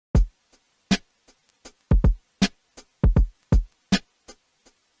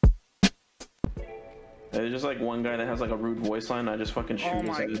There's just like one guy that has like a rude voice line. I just fucking shoot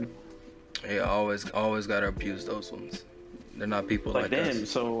his head. Yeah, always gotta abuse those ones. They're not people like damn, us.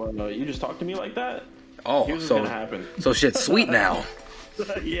 so you just talk to me like that? Oh, here's what's so gonna happen. So shit's sweet now.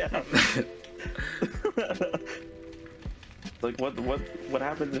 Yeah. Like what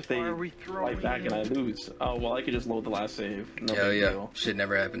happens if they fight back and I lose? Oh well, I could just load the last save. No big deal. Shit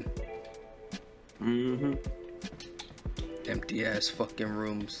never happened. Mm-hmm. Empty ass fucking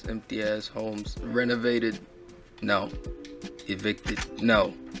rooms, empty ass homes, renovated. No. Evicted.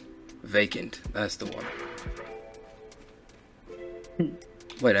 No. Vacant. That's the one.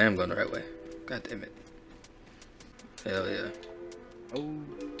 Wait, I am going the right way. God damn it. Hell yeah. Oh.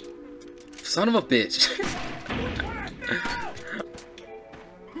 Son of a bitch.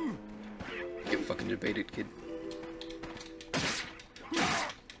 Get fucking debated, kid.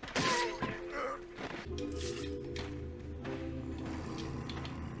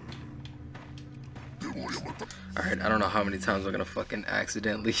 Alright, I don't know how many times I'm gonna fucking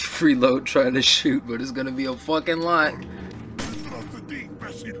accidentally freeload trying to shoot, but it's gonna be a fucking lot.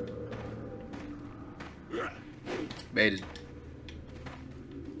 Baited.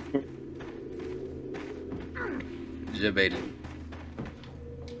 Baited.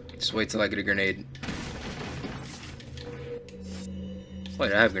 Just wait till I get a grenade.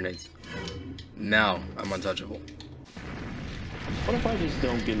 Wait, I have grenades. Now I'm untouchable. What if I just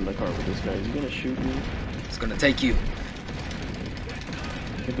don't get in the car with this guy? Is he gonna shoot me? It's gonna take you.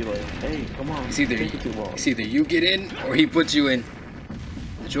 He'd be like, hey, come on. It's either you get in or he puts you in.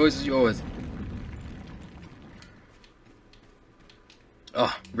 The choice is yours.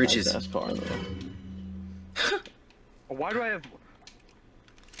 Oh, riches. Nice car, though. Why do I have...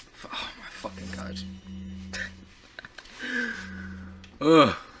 Oh my fucking gosh.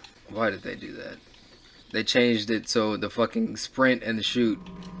 Ugh. Why did they do that? They changed it so the fucking sprint and the shoot.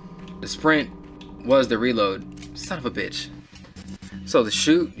 The sprint was the reload. Son of a bitch. So the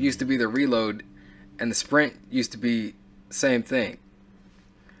shoot used to be the reload and the sprint used to be the same thing.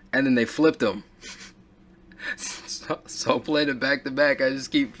 And then they flipped them. So playing it back to back, I just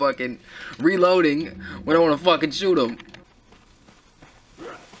keep fucking reloading when I want to fucking shoot them.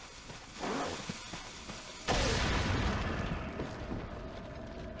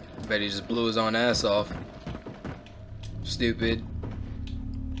 Bet he just blew his own ass off. Stupid.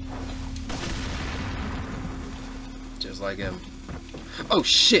 Just like him. Oh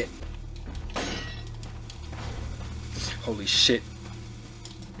shit! Holy shit.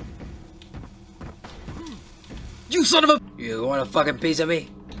 You son of a... You want a fucking piece of me?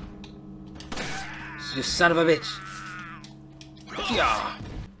 You son of a bitch. Yeah.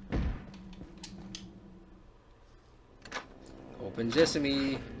 Open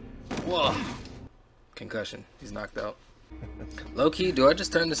sesame. Whoa. Concussion. He's knocked out. Low-key, do I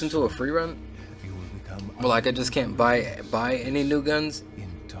just turn this into a free run? Well, like I just can't buy any new guns?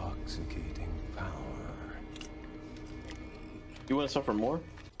 Intoxicating power. You want to suffer more?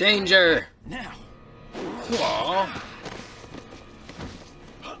 Danger! Now. Aww.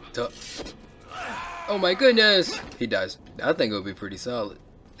 Oh my goodness! He dies. I think it would be pretty solid.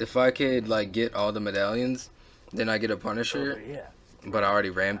 If I could like get all the medallions, then I get a Punisher. But I already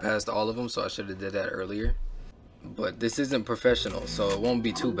ran past all of them, so I should have did that earlier. But this isn't professional, so it won't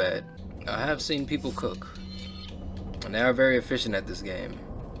be too bad. I have seen people cook, and they are very efficient at this game.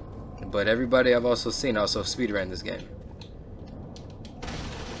 But everybody I've also seen also speedrun this game.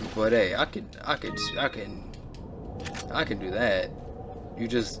 But hey, I can do that. You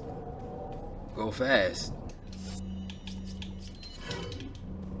just go fast.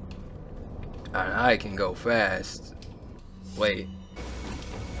 And I can go fast. Wait.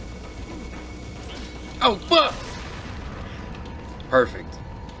 Oh fuck! Perfect.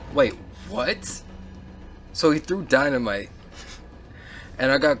 Wait, what? So he threw dynamite.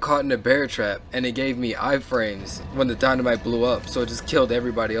 And I got caught in a bear trap, and it gave me iframes when the dynamite blew up, so it just killed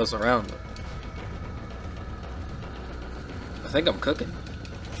everybody else around me. I think I'm cooking.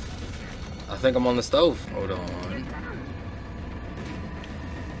 I think I'm on the stove. Hold on.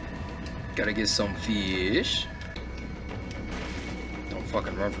 Gotta get some fish. Don't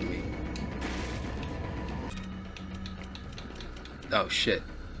fucking run from me. Oh shit.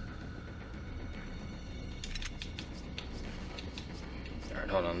 Alright,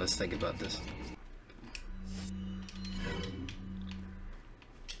 hold on, let's think about this.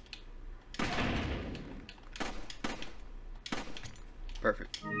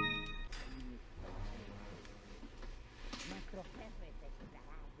 Perfect.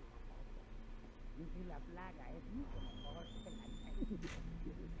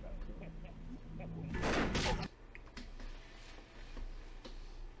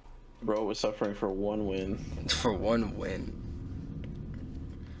 bro was suffering for 1 win. For 1 win.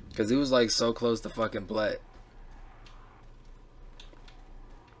 Because he was like so close to fucking plat.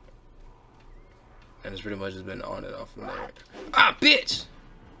 And it's pretty much just been on and off from there. Ah, bitch!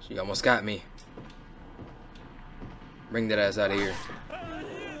 She almost got me. Bring that ass out of here.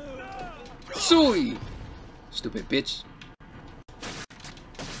 Suey! Stupid bitch.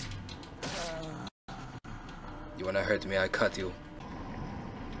 You wanna hurt me, I cut you.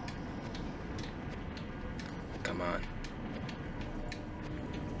 Come on.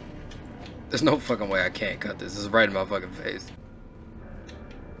 There's no fucking way I can't cut this. This is right in my fucking face.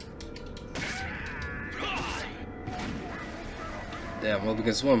 Damn, well, we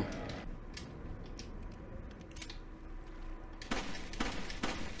can swim.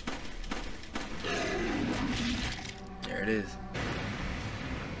 There it is.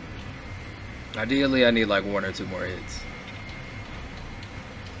 Ideally, I need like 1 or 2 more hits.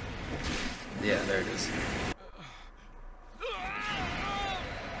 Yeah, there it is.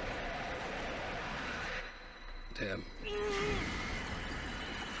 Damn.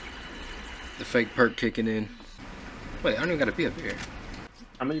 The fake perk kicking in. Wait, I don't even gotta be up here.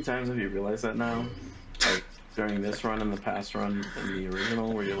 How many times have you realized that now? Like, during this run and the past run and the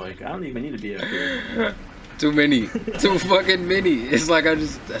original, where you're like, I don't even need to be up here. Too many. Too fucking many. It's like I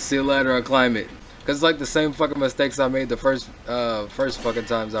see a ladder, I climb it. Cause it's like the same fucking mistakes I made the first fucking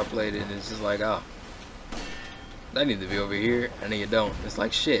times I played it. And it's just like, oh, I need to be over here, and then you don't. It's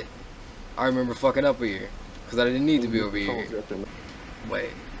like shit. I remember fucking up here, cause I didn't need to be over here. Wait.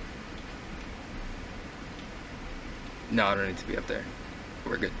 No, I don't need to be up there.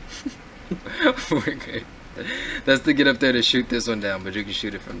 We're good. We're good. That's to get up there to shoot this one down, but you can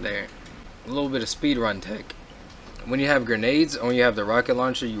shoot it from there. A little bit of speedrun tech. When you have grenades, or when you have the rocket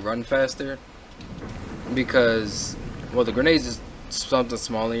launcher, you run faster. Because, well, the grenades is something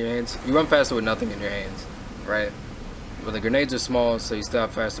small in your hands. You run faster with nothing in your hands, right? But the grenades are small, so you still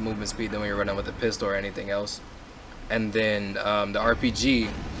have faster movement speed than when you're running with a pistol or anything else. And then the RPG,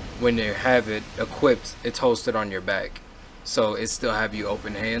 when you have it equipped, it's hosted on your back, so it still have you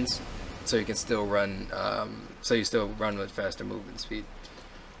open hands, so you can still run. So you still run with faster movement speed.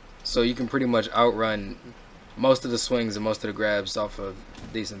 So you can pretty much outrun most of the swings and most of the grabs off of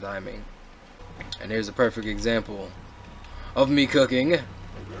decent timing. And here's a perfect example of me cooking.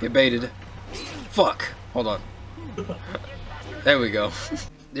 Get baited. Fuck. Hold on. There we go.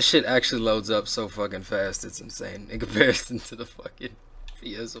 This shit actually loads up so fucking fast. It's insane in comparison to the fucking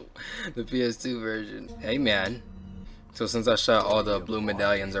the PS2 version. Hey man. So since I shot all the blue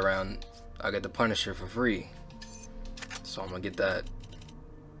medallions around, I got the Punisher for free. So I'm gonna get that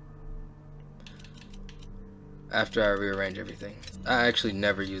after I rearrange everything. I actually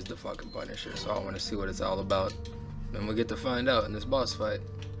never used the fucking Punisher, so I want to see what it's all about. And we'll get to find out in this boss fight.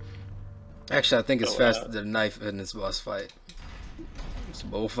 Actually, I think it's faster than a knife in this boss fight. So,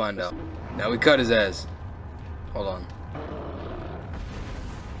 but we'll find out. Now we cut his ass. Hold on.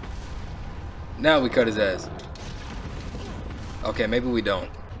 Now we cut his ass. Okay, maybe we don't.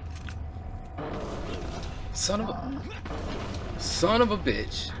 Son of a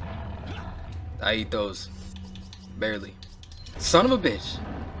bitch. I eat those. Barely. Son of a bitch.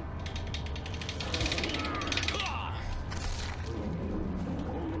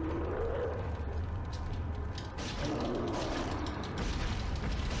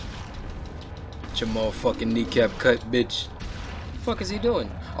 Get your motherfucking kneecap cut, bitch. What the fuck is he doing?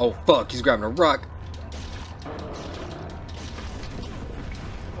 Oh fuck, he's grabbing a rock.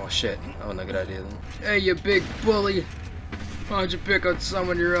 Oh shit, that wasn't a good idea then. Hey, you big bully. Why don't you pick on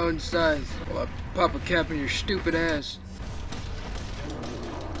someone your own size? Well, I pop a cap in your stupid ass.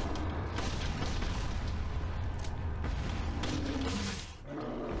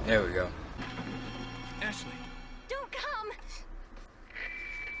 There we go. Ashley. Don't come.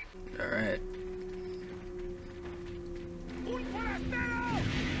 Alright.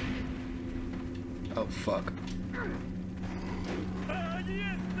 Oh fuck.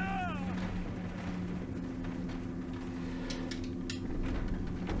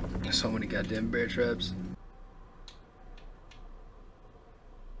 So many goddamn bear traps.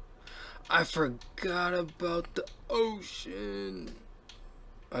 I forgot about the ocean.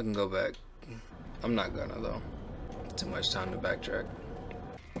 I can go back. I'm not gonna though. Too much time to backtrack.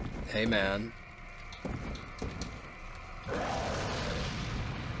 Hey man.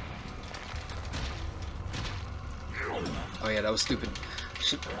 Oh yeah, that was stupid.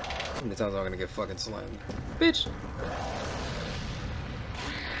 Shit. How many times am I gonna get fucking slammed? Bitch!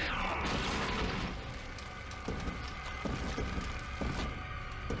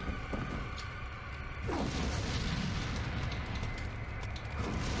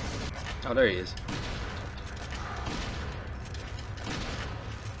 Oh, there he is.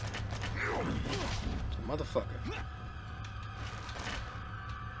 Motherfucker.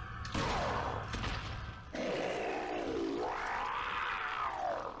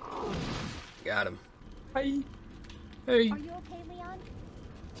 Got him. Hi. Hey. Are you okay, Leon?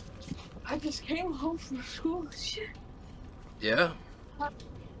 I just came home from school. Shit. Yeah? Oh,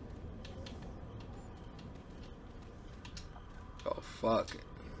 fuck.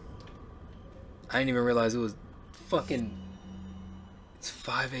 I didn't even realize it was fucking... It's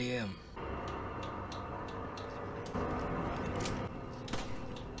 5 a.m.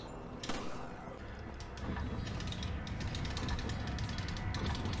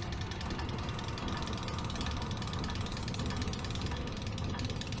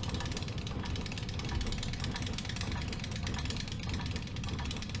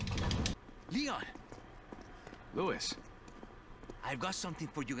 Leon! Louis. I've got something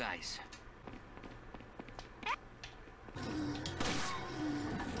for you guys.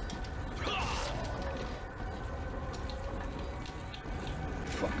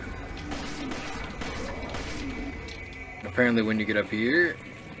 Fuck. Apparently when you get up here,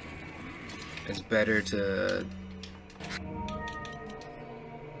 it's better to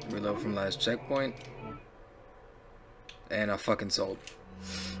reload from last checkpoint. And I fucking sold.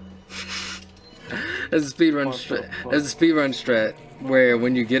 There's a speedrun strat where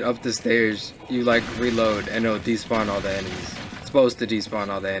when you get up the stairs, you like reload and it'll despawn all the enemies. It's supposed to despawn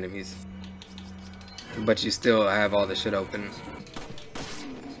all the enemies, but you still have all the shit open.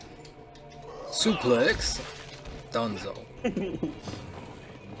 Suplex, Dunzo.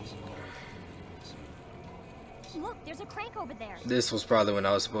 Look, there's a crank over there. This was probably when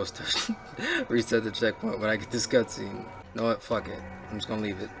I was supposed to reset the checkpoint when I get this cutscene. You know what? Fuck it. I'm just gonna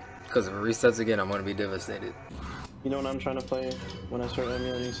leave it. Because if it resets again, I'm gonna be devastated. You know what I'm trying to play when I start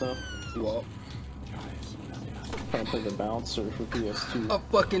emulating stuff? Well, I'm trying to play the bouncer for PS2. I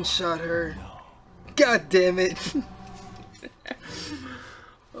fucking shot her. God damn it.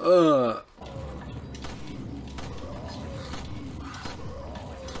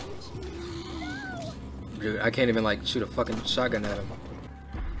 Dude, I can't even like shoot a fucking shotgun at him.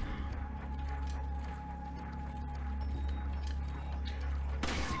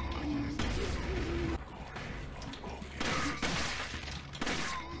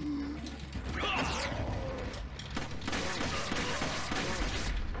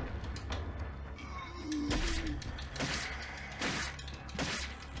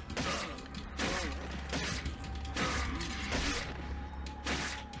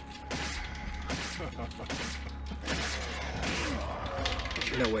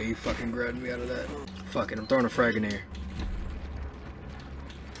 No way he fucking grabbed me out of that. Fucking, I'm throwing a frag in here.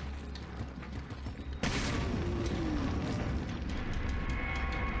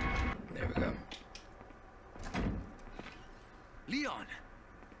 There we go. Leon!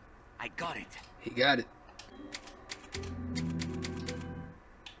 I got it. He got it.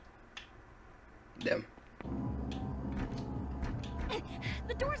 Damn.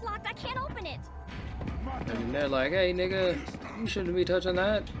 The door's locked. I can't open it. And they're like, hey, nigga, you shouldn't be touching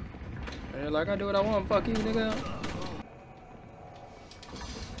that. And they're like, I do what I want. Fuck you, nigga.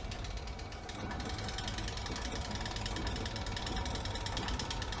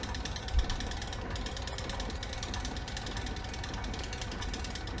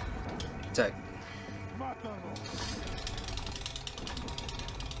 Attack.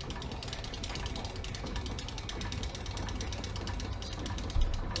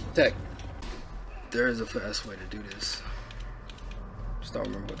 Attack. There is a fast way to do this. Just don't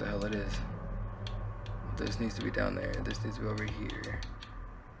remember what the hell it is. This needs to be down there. This needs to be over here.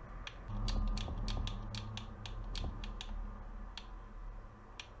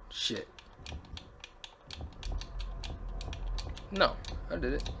 Shit. No, I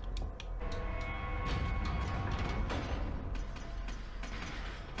did it.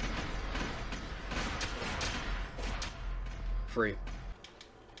 Free.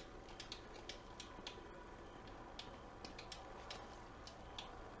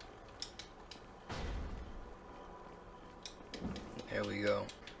 There we go.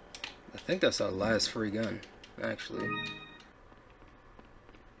 I think that's our last free gun, actually.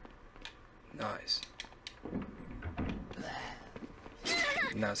 Nice.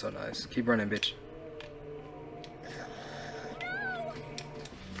 Not so nice. Keep running, bitch.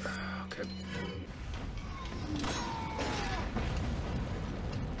 Okay.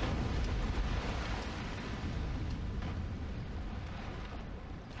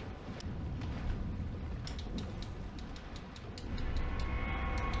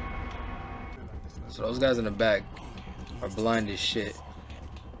 So those guys in the back are blind as shit.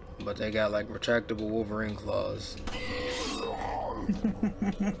 but they got like retractable Wolverine claws.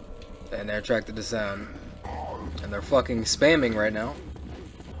 And they're attracted to sound. And they're fucking spamming right now.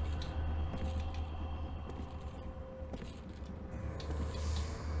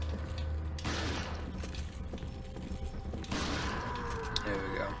 There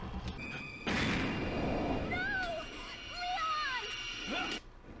we go.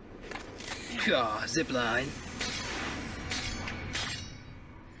 Ah, zipline.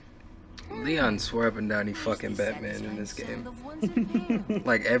 Leon swore up and down he fucking Batman in this game.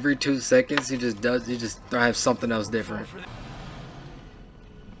 Like every 2 seconds he just drives something else different.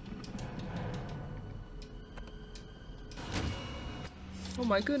 Oh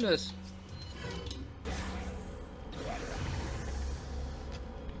my goodness.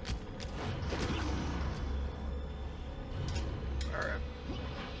 Alright.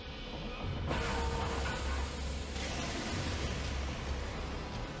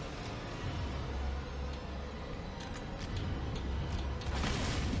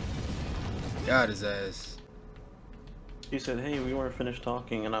 Got his ass. He said, hey, we weren't finished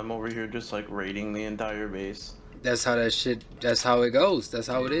talking, and I'm over here just like raiding the entire base. That's how that shit, that's how it goes. That's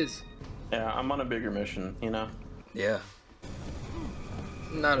how it is. Yeah, I'm on a bigger mission, you know? Yeah.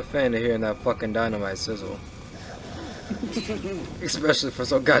 I'm not a fan of hearing that fucking dynamite sizzle. Especially for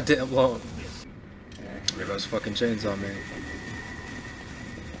so goddamn long. There goes fucking Chainsaw Man.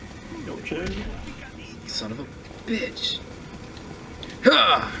 Yo, chain. Son of a bitch.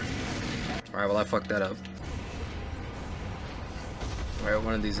 Ha! Alright, well I fucked that up. Alright,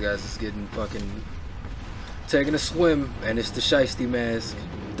 one of these guys is getting fucking taking a swim, and it's the Shiesty mask.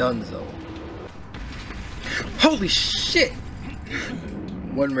 Dunzo. Holy shit!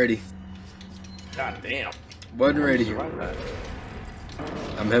 Wasn't ready. God damn. Wasn't ready.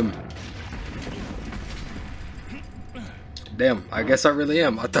 I'm him. Damn, I guess I really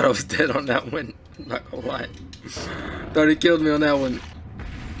am. I thought I was dead on that one. I'm not gonna lie. Thought he killed me on that one.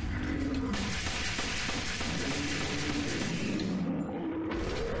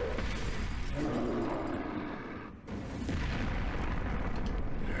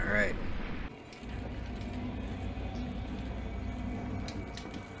 Alright.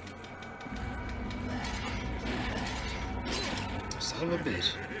 Son of a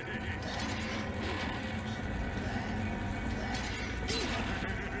bitch.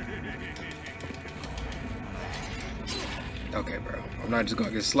 Okay, bro. I'm not just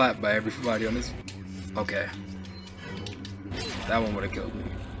gonna get slapped by everybody on this. Okay. That one would have killed me.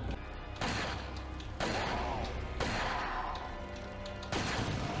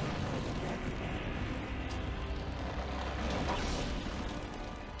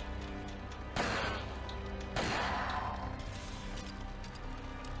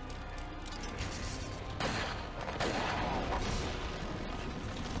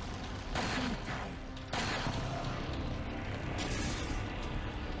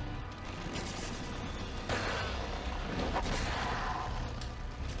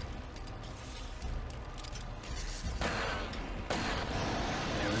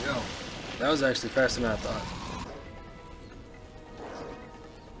 That was actually faster than I thought.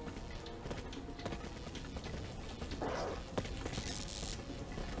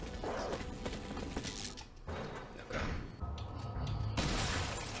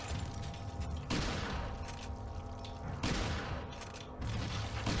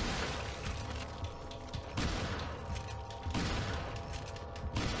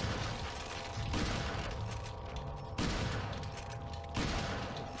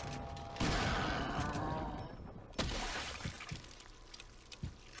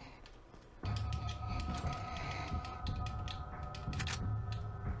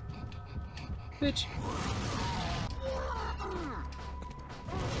 Bitch.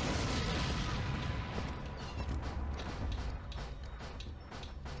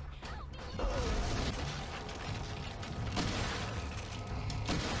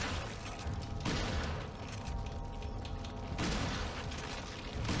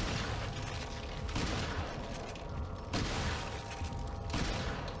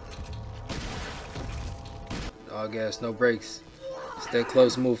 All gas, no brakes. Stay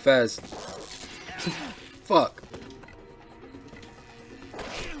close, move fast. Fuck.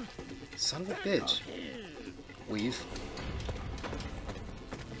 Son of a bitch. Weave.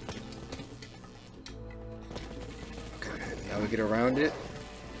 Okay, now we get around it.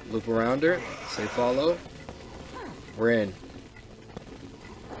 Loop around her. Say follow. We're in.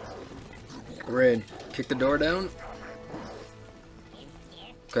 We're in. Kick the door down.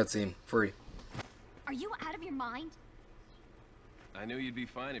 Cutscene. Free. Are you out of your mind? I knew you'd be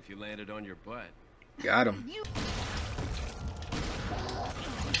fine if you landed on your butt. Got him.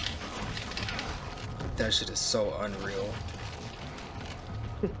 That shit is so unreal.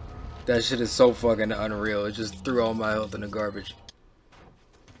 That shit is so fucking unreal. It just threw all my health in the garbage.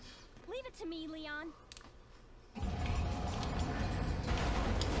 Leave it to me, Leon.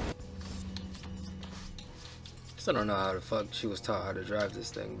 Still don't know how the fuck she was taught how to drive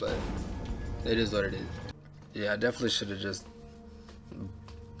this thing, but it is what it is. Yeah, I definitely should have just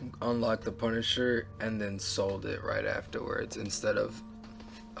unlocked the Punisher and then sold it right afterwards instead of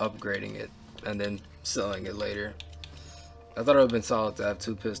upgrading it and then selling it later. I thought it would have been solid to have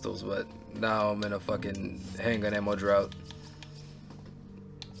 2 pistols, but now I'm in a fucking handgun ammo drought.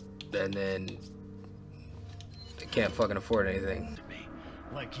 And then I can't fucking afford anything.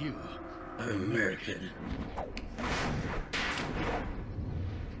 Like you. American.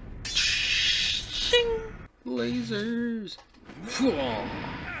 Lasers.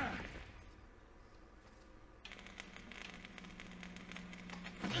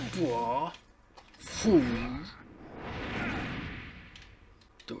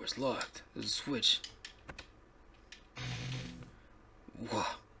 Door's locked. There's a switch. Wow.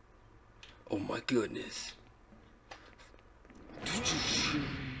 Oh my goodness.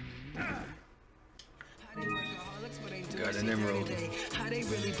 Got an emerald. How they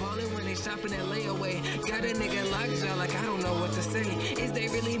really ballin' when they shopping at layaway? Got a nigga locked down like I don't know what to say. Is they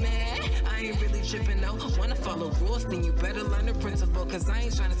really mad? I ain't really tripping no. Wanna follow rules, then you better learn the principle, cause I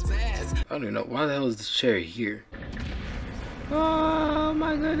ain't trying to spaz. I don't even know why the hell is this chair here. Oh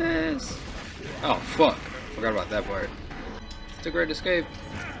my goodness. Oh fuck. Forgot about that part. It's a great escape.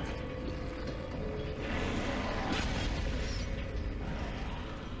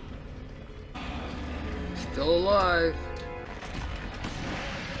 Still alive.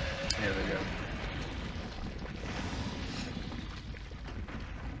 There we go.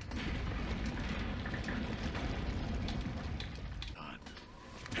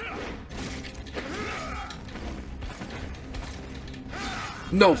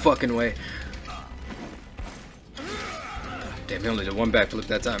 No fucking way. Damn, he only did 1 backflip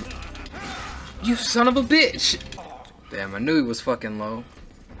that time. You son of a bitch. Damn, I knew he was fucking low.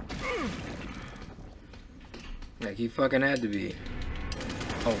 Like, he fucking had to be.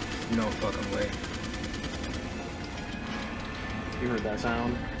 Oh, no fucking way. You heard that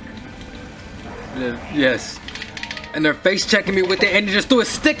sound? Yes. And they're face checking me with it, and he just threw a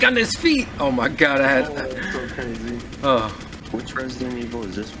stick on his feet. Oh my god, I had. Oh, that's so crazy. Oh. Which Resident Evil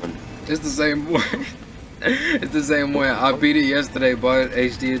is this one? It's the same one. It's the same one. I beat it yesterday, bought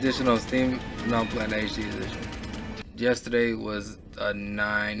HD edition on Steam. No, I'm playing the HD edition. Yesterday was a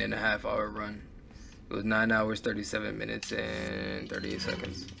 9.5 hour run. It was 9 hours, 37 minutes, and 38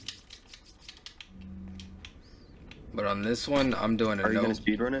 seconds. But on this one, I'm doing a no. Are you gonna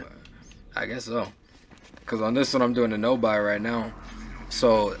speedrun it? I guess so. Cause on this one, I'm doing a no buy right now.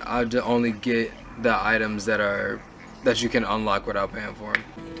 So I'll only get the items that you can unlock without paying for them.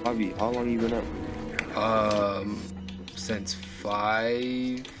 Javi, how long you been up? Since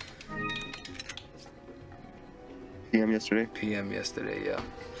 5 p.m. yesterday. p.m. yesterday, yeah.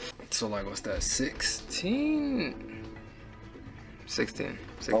 So like, what's that? 16.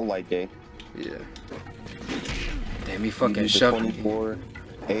 A light day. Yeah. Damn, he fucking shoved me. 24,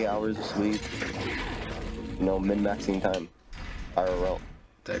 8 hours of sleep. No min-maxing time. IRL.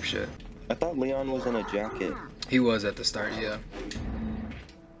 Type shit. I thought Leon was in a jacket. He was at the start, yeah.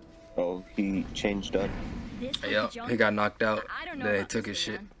 Oh, he changed up. Yep, he got knocked out. Then they took his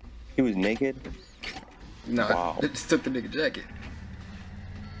shit. He was naked? No, wow. They just took the nigga jacket.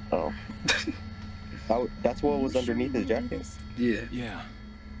 Oh. That's what was underneath his jacket? Yeah. Yeah.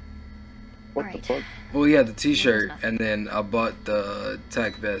 What the fuck? Well, he had the t-shirt, and then I bought the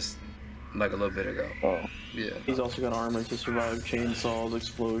tack vest like a little bit ago. Oh. Yeah. He's also got armor to survive chainsaws,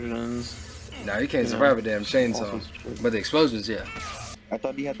 explosions. Nah, he can't survive a damn chainsaw. But the explosions, yeah. I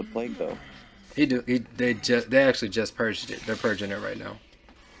thought he had the plague though. He do. They actually just purged it. They're purging it right now.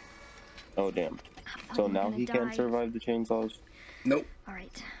 Oh damn. So now he can't survive the chainsaws? Nope. All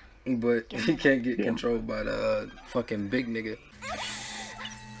right. But he can't get controlled by the fucking big nigga.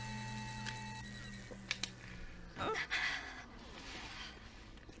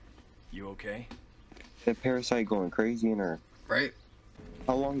 You okay? That parasite going crazy in her. Right?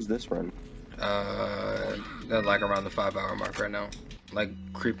 How long is this run? They're like around the 5 hour mark right now. Like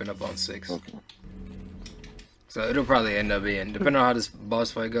creeping up on 6. Okay. So it'll probably end up being, depending on how this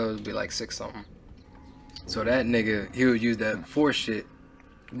boss fight goes, it'll be like 6 something. So that nigga, he'll use that force shit.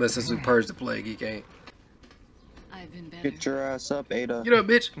 But since we purged the plague, he can't. I've been better. Get your ass up, Ada. Get up,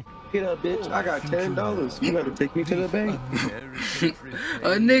 bitch. Get up, bitch. I got $10. You better take me to the bank.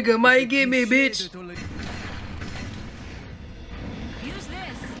 A nigga might get me, bitch. Use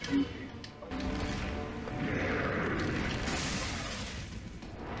this.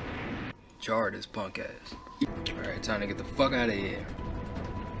 Charred his punk ass. Alright, time to get the fuck out of here.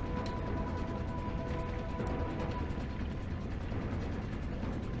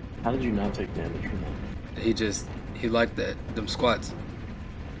 How did you not take damage from that? He liked that. Them squats.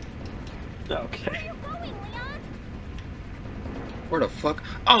 Okay. Where are you going, Leon? Where the fuck?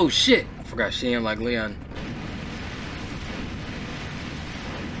 Oh shit! I forgot she ain't like Leon.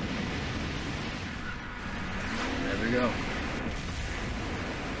 There we go.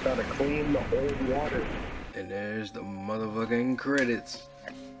 Gotta clean the old water. And there's the motherfucking credits.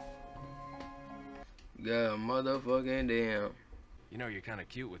 God motherfucking damn. You know, you're kind of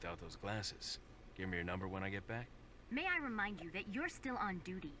cute without those glasses. Give me your number when I get back. May I remind you that you're still on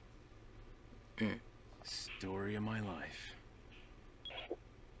duty? Story of my life.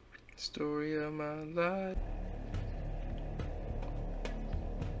 Story of my life.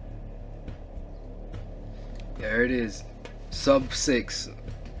 There it is. Sub 6.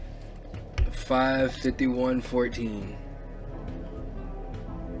 5:51:14.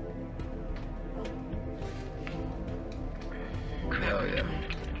 Hell yeah.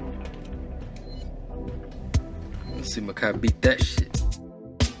 Let's see Makai beat that shit.